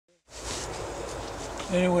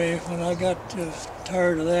Anyway, when I got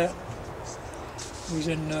tired of that, it was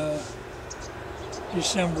in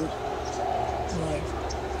December when I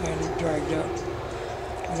finally dragged out.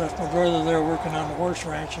 I left my brother there working on the horse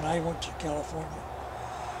ranch, and I went to California.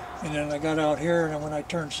 And then I got out here, and then when I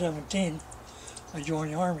turned 17, I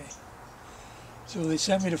joined the Army. So they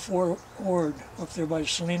sent me to Fort Ord up there by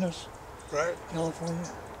Salinas, right, California.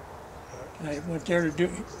 Right. And I went there to do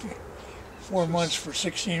 4 months for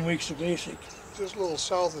 16 weeks of basic. Just a little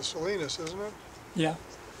south of Salinas, isn't it? Yeah.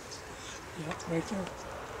 Yeah, right there.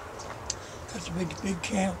 That's a big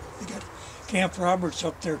camp. They got Camp Roberts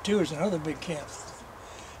up there too. Is another big camp.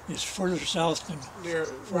 It's further south than Near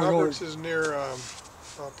Fort Roberts Ord. is near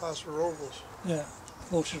Paso Robles. Yeah,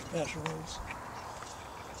 closer to Paso Robles.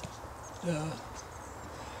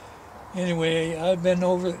 Anyway, I've been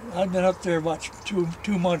up there about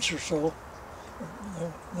two months or so.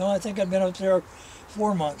 No, I think I've been up there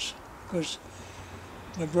 4 months because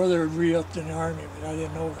my brother had re-upped in the Army, but I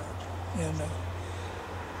didn't know that. And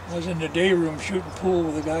I was in the day room shooting pool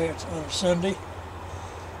with a guy on a Sunday,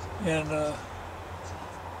 and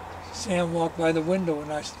Sam walked by the window,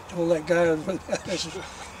 and I told that guy, I said,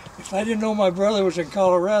 if I didn't know my brother was in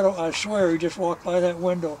Colorado, I swear he just walked by that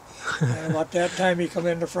window. And about that time he come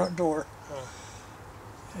in the front door.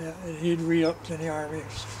 Yeah, and he'd re-upped in the Army.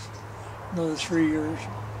 Another 3 years.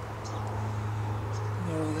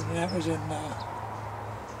 You know, and that was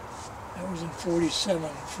in 47,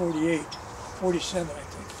 48, 47 I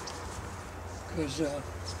think. Because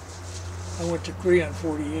I went to Korea in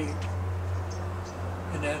 48.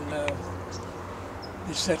 And then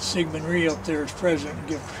they set Syngman Rhee up there as president and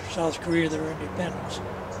give South Korea their independence.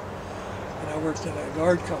 And I worked in a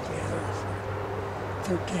guard company there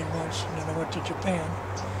for 13 months, and then I went to Japan,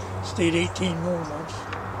 stayed 18 more months.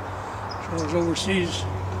 So I was overseas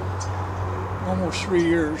almost 3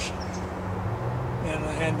 years, and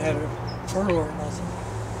I hadn't had a furlough or nothing.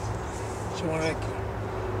 So when I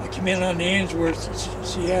came in on the Ainsworth in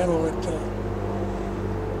Seattle at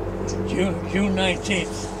June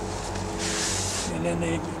 19th, and then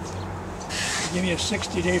they gave me a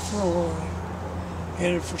 60-day furlough, and I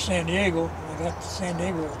headed for San Diego. I got to San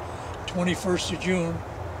Diego 21st of June,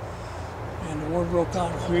 and the war broke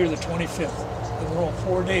out in Korea the 25th. I went home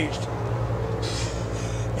 4 days.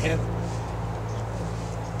 And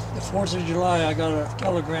the 4th of July, I got a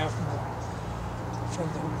telegram from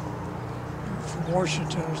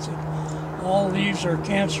Washington. It said, all leaves are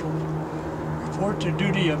canceled. Report to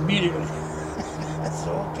duty immediately.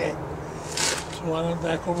 So, okay. So I went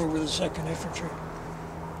back over with the 2nd Infantry.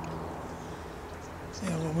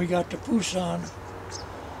 And when we got to Busan,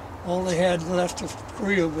 all they had left of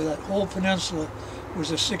Korea with that whole peninsula was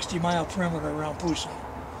a 60-mile perimeter around Busan.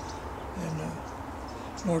 And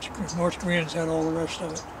North Koreans had all the rest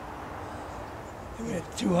of it. We had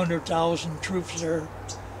 200,000 troops there,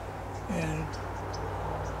 and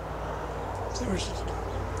there was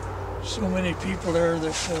so many people there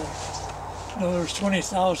that, there was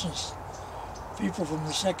 20,000 people from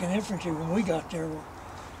the 2nd Infantry when we got there.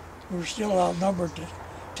 We were still outnumbered to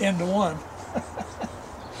 10 to 1.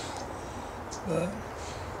 But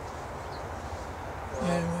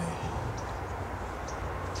anyway.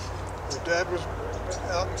 Your dad was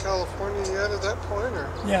out in California yet at that point, or?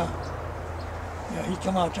 Yeah. Yeah, he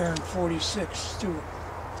come out there in 46 too.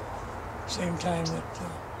 Same time that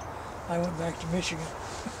I went back to Michigan.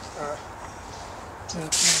 But,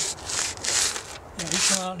 yeah, he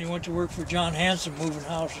come out and he went to work for John Hanson moving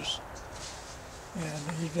houses.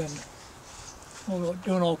 And he's been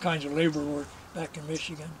doing all kinds of labor work back in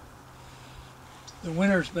Michigan. The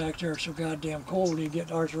winters back there are so goddamn cold, he'd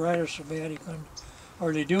get arthritis so bad he couldn't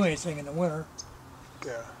hardly do anything in the winter.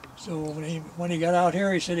 Yeah. So when he got out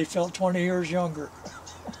here, he said he felt 20 years younger.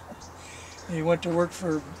 And he went to work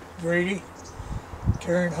for Brady,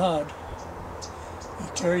 carrying hod. He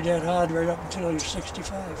carried that hod right up until he was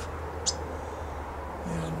 65.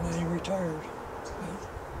 And then he retired.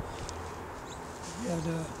 He had,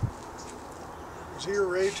 was he a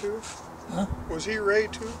Ray too? Huh? Was he Ray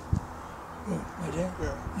too? Oh, my dad?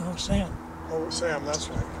 Yeah. No, Sam. Oh, Sam, that's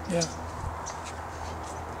right. Yeah.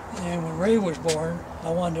 And when Ray was born, I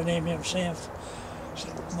wanted to name him Sam. So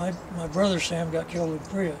my brother Sam got killed in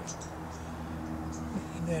Korea.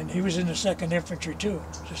 And then he was in the 2nd Infantry too,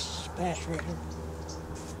 just past right here.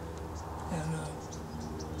 And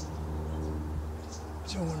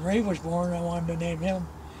so when Ray was born, I wanted to name him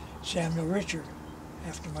Samuel Richard,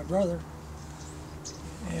 after my brother.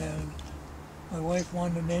 And my wife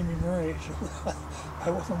wanted to name him Ray, so I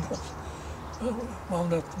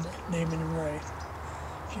wound up naming him Ray.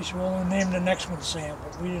 She said, well, we'll name the next one Sam,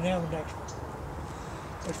 but we didn't have the next one.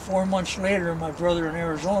 But 4 months later, my brother in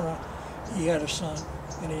Arizona, he had a son,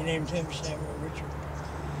 and he named him Samuel Richard.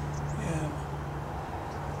 And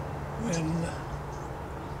when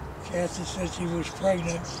Kathy said she was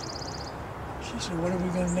pregnant, she said, "What are we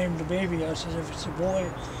going to name the baby?" I said, "If it's a boy,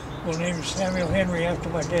 we'll name him Samuel Henry after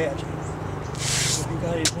my dad." So he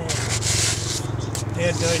got his name.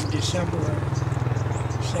 Dad died in December,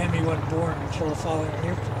 and Sammy wasn't born until the following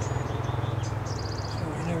April. So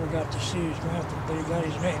he never got to see his grandpa, but he got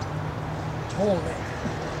his name, his whole name.